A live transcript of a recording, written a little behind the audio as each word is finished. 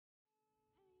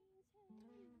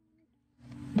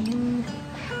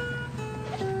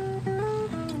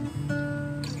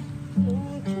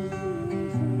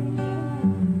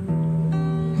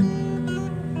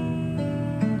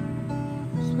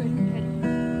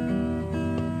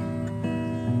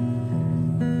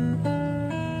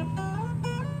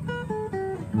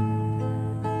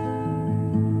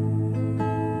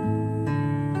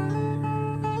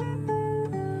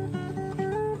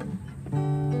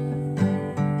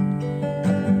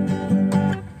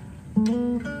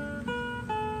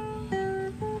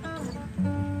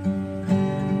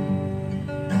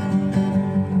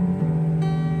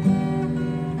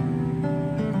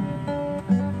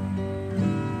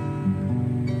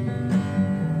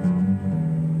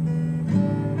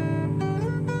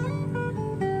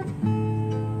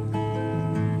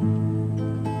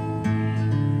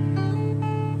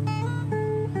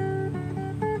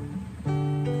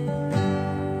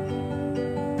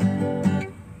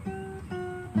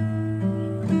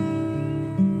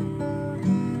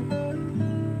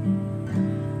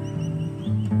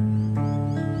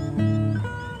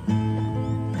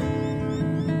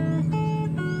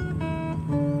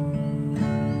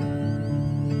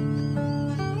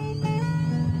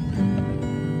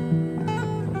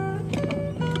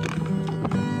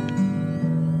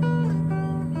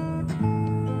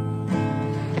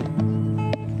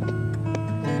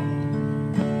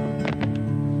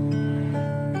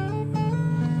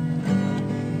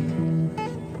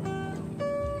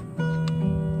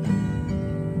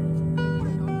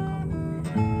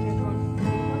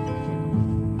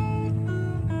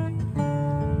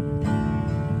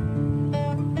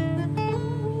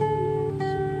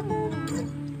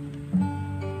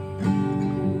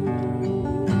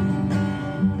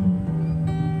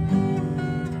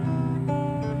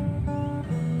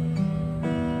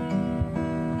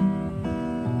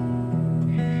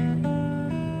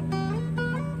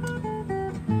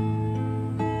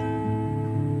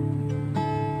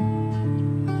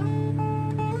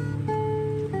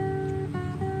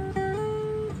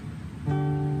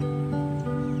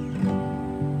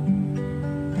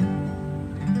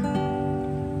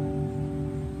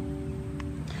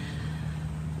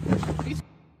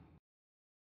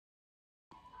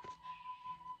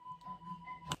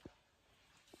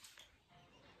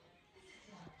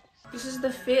the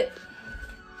fit?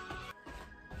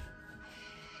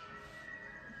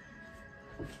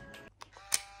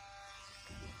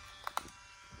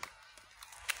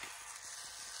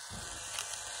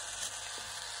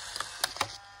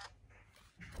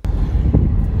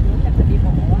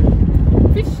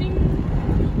 Fishing.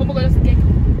 Oh my god, that's a gecko.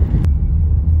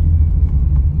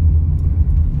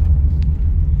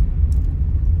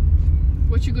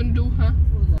 What you gonna do, huh?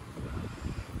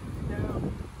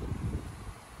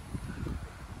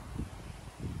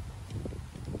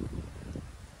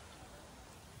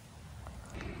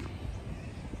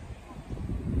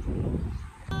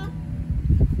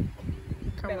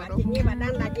 Chị Nhi và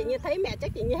đang là chị Nhi thấy mẹ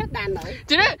chắc chị Nhi hết đàn rồi.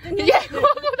 Chị đấy,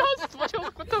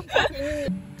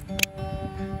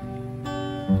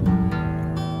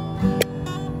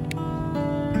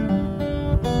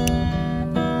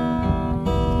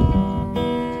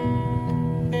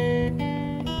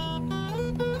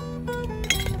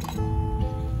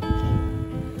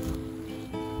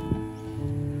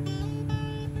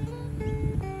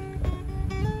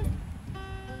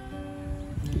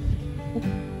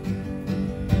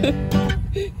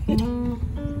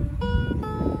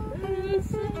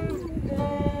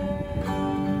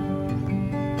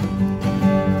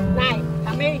 Này,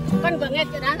 Thảo My, con vừa nghe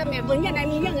chuyện đó là mẹ vừa nghe này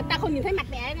nhưng người ta không nhìn thấy mặt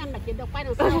mẹ nên mà chỉ được quay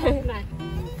đằng sau này.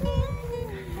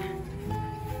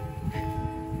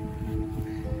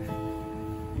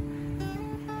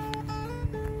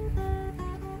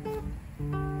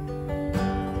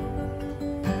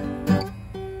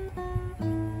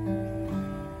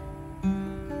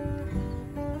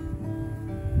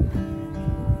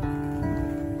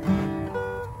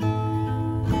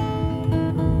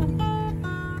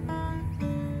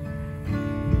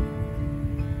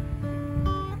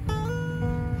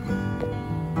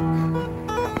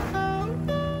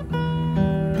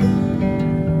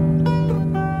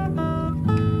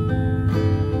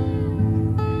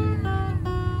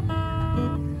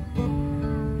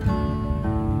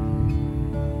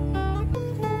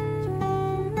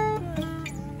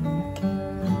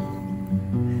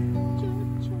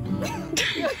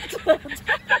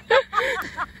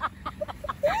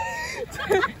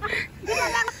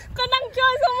 con đang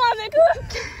chơi xong rồi mẹ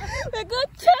cứ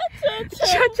chết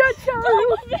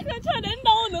không biết là chơi đến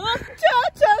đâu nữa,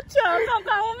 chết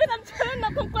không biết làm chơi nó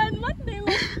không quên mất đi luôn.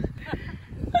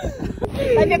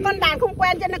 Tại vì con đàn không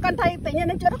quen cho nên con thấy tự nhiên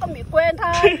nó chưa nó con bị quên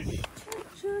thôi.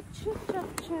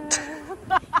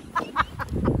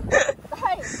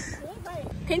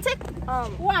 Kiến thích.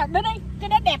 Wow, đây cái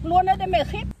đó đẹp luôn đó, đây mẹ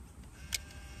khiếp.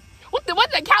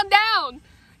 What's the countdown?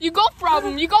 You go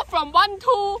from 1,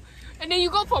 2, and then you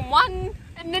go from 1,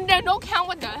 and then they don't count.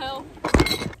 What the hell?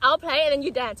 I'll play and then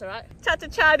you dance, alright? Cha cha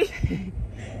cha đi.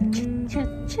 Cha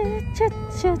cha cha cha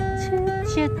cha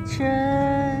cha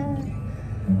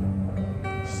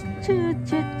cha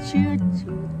cha cha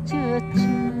cha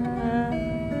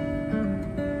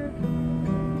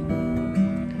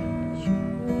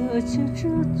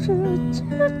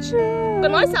cha.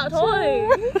 Con nói sợ thôi.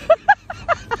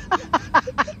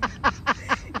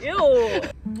 Ew.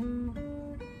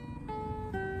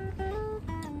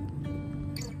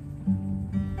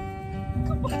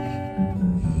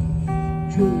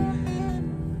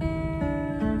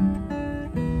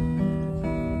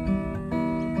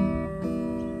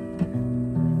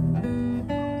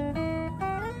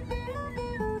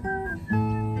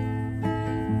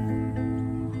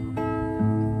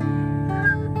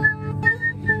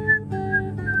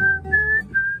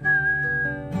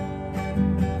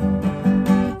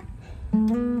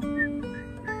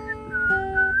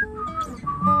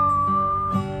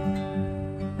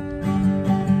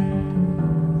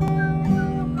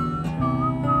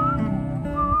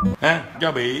 Ha,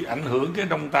 do bị ảnh hưởng cái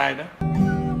đông tay đó.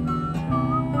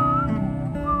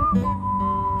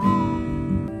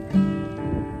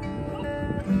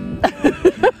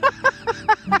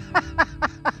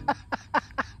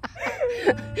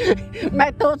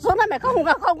 Mày tụt xuống là mày không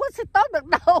có stop được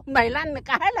đâu, mày lăn một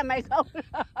cái là mày không.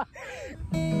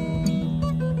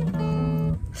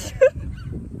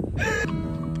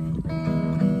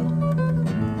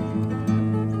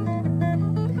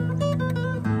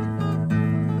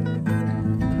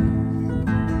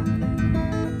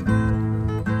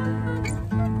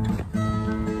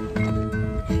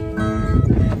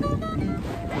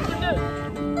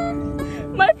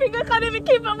 My finger can't even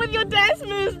keep up with your dance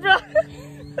moves, bro.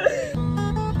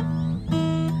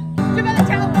 You better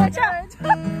tell.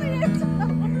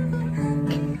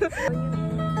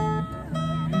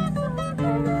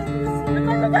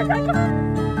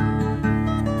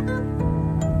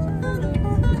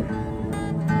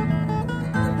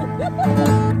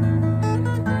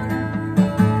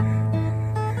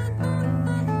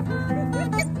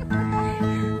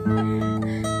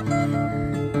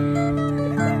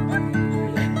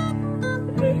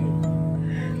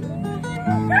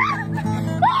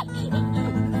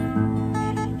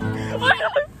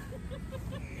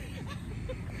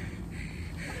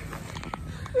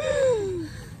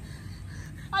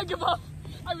 give up.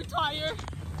 I retire.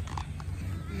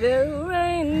 There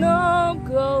ain't no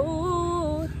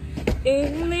gold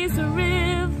in this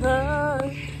river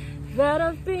that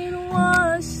I've been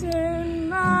washing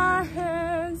my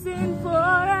hands in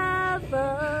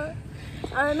forever.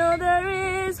 I know there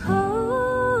is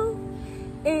hope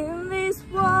in these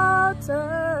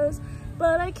waters,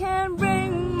 but I can't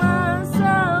bring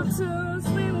myself to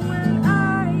swim when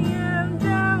I am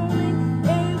drowning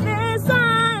in this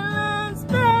silence.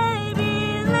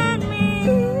 Baby, let me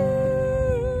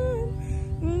in.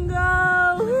 Go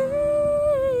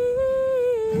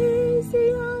easy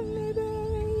on me,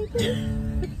 baby.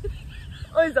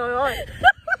 Ôi trời ơi.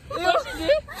 What she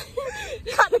did?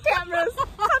 Cut the cameras.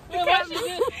 Cut the What she cameras.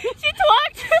 did? She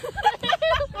twerked.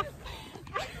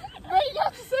 Bro, you got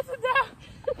to sit down.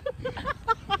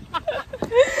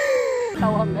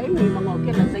 Sau hôm đấy mình mà ngồi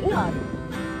kia là dính rồi.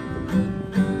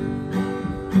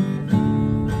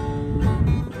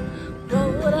 What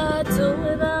would I do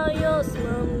without your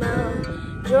smile now?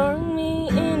 Drawing me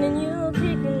in and you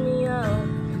kicking me out.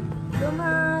 Feel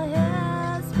my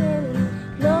head spinning,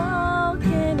 no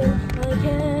kidding. I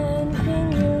can't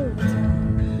pin you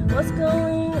down. What's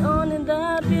going on in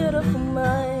that beautiful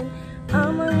mind?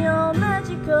 I'm on your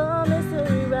magical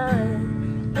mystery ride,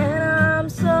 and I'm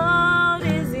so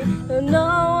dizzy and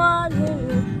no one hit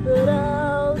me, but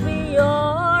I'll be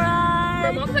alright.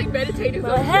 My mom's like meditating.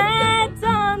 My head's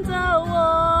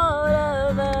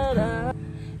underwater, but I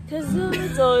cause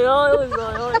trời ơi, ôi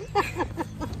trời ơi.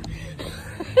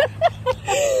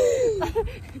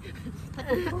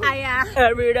 Ai à?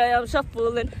 Every day I'm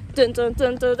shuffling. Dun dun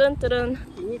dun dun dun dun.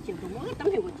 Chị Nhi chụp một cái tấm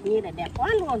hình của chị Nhi là đẹp quá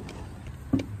luôn.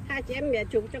 Hai chị em mẹ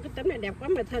chụp cho cái tấm này đẹp quá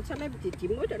mà thật sao đây chỉ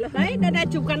mỗi rồi lên. Đấy, đây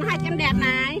chụp gần hai chị em đẹp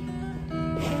này.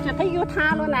 Cho thấy vô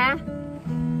tha luôn nè.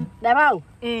 Đẹp không?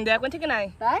 Đẹp, con thích cái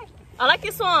này. Đấy. I like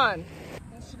this one.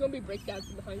 She's gonna be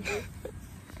breakdancing behind you.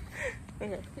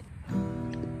 Okay.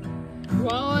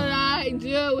 What would I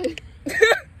do?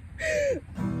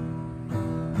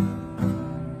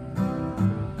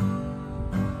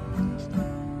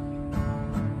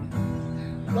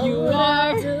 You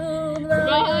are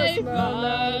my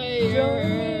fire.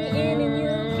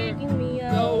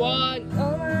 The one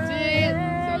desire.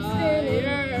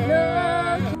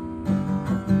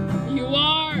 You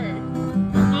are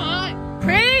my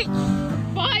Preach!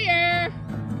 fire.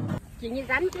 Chị Nhi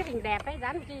dán cái hình đẹp ấy,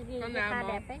 dán cái Con nào tha mà?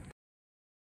 đẹp ấy.